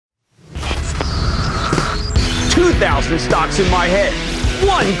2,000 stocks in my head.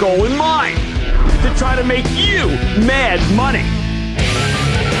 One goal in mind, to try to make you mad money.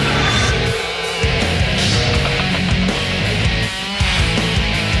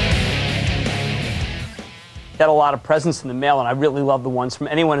 Got a lot of presents in the mail, and I really love the ones from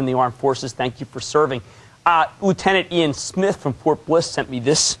anyone in the armed forces. Thank you for serving. Lieutenant Ian Smith from Fort Bliss sent me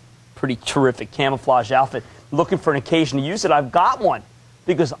this pretty terrific camouflage outfit. Looking for an occasion to use it. I've got one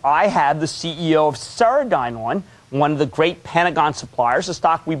because I have the CEO of Ceradyne on, one of the great Pentagon suppliers, a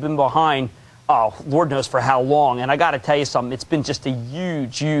stock we've been behind, oh, Lord knows for how long. And I got to tell you something, it's been just a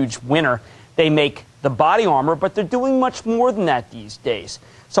huge, huge winner. They make the body armor, but they're doing much more than that these days.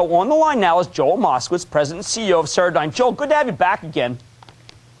 So on the line now is Joel Moskowitz, President and CEO of Ceradyne. Joel, good to have you back again.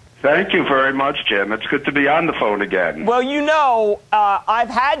 Thank you very much, Jim. It's good to be on the phone again. Well, you know, I've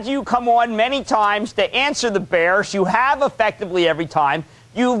had you come on many times to answer the bears. You have effectively every time.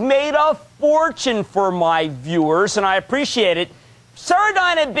 You've made a fortune for my viewers, and I appreciate it.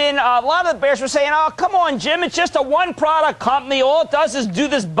 Ceradyne had been, a lot of the bears were saying, oh, come on, Jim, it's just a one-product company. All it does is do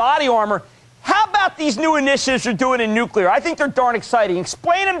this body armor. How about these new initiatives you're doing in nuclear? I think they're darn exciting.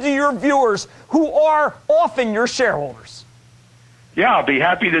 Explain them to your viewers who are often your shareholders. Yeah, I'll be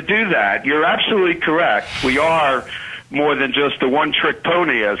happy to do that. You're absolutely correct. We are more than just a one-trick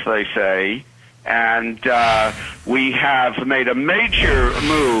pony, as they say. And we have made a major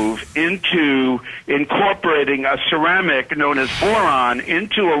move into incorporating a ceramic known as boron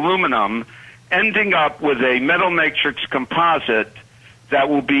into aluminum, ending up with a metal matrix composite that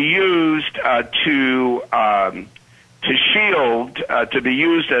will be used to shield, to be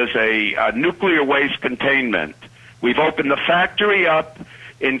used as a nuclear waste containment. We've opened the factory up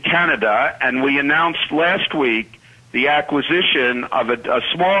in Canada, and we announced last week the acquisition of a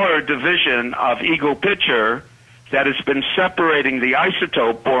smaller division of Eagle Pitcher that has been separating the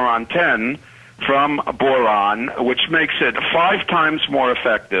isotope boron-10 from boron, which makes it 5 times more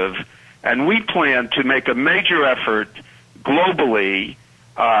effective. And we plan to make a major effort globally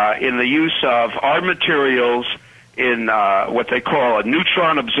in the use of our materials in what they call a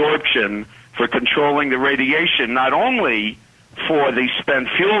neutron absorption for controlling the radiation, not only for the spent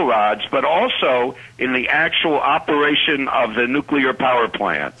fuel rods, but also in the actual operation of the nuclear power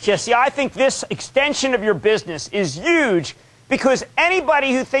plant. Jesse, I think this extension of your business is huge because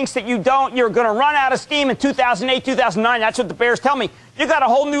anybody who thinks that you're going to run out of steam in 2008, 2009, that's what the bears tell me, you got a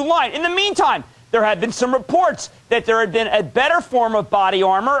whole new line. In the meantime, there have been some reports that there had been a better form of body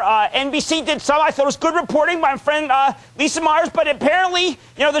armor. NBC did some. I thought it was good reporting by my friend Lisa Myers, but apparently, you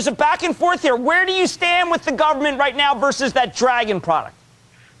know, there's a back and forth here. Where do you stand with the government right now versus that Dragon product?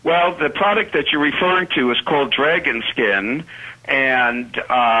 Well, the product that you're referring to is called Dragon Skin, and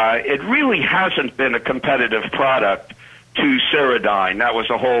it really hasn't been a competitive product to Ceradyne. That was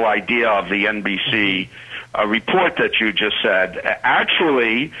the whole idea of the NBC report that you just said.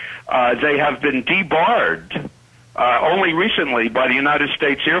 Actually, they have been debarred only recently by the United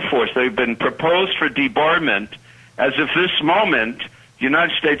States Air Force. They've been proposed for debarment as of this moment. The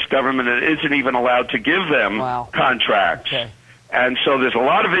United States government isn't even allowed to give them contracts. Okay. And so there's a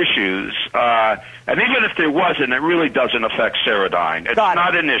lot of issues. And even if there wasn't, it really doesn't affect Ceradyne. It's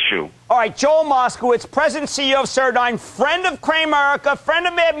not an issue. All right, Joel Moskowitz, President and CEO of Ceradyne, friend of Cramerica, friend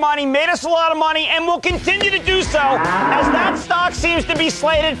of Mad Money, made us a lot of money, and will continue to do so as that stock seems to be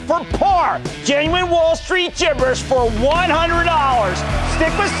slated for par. Genuine Wall Street gibberish for $100.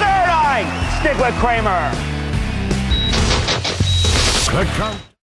 Stick with Ceradyne. Stick with Kramer.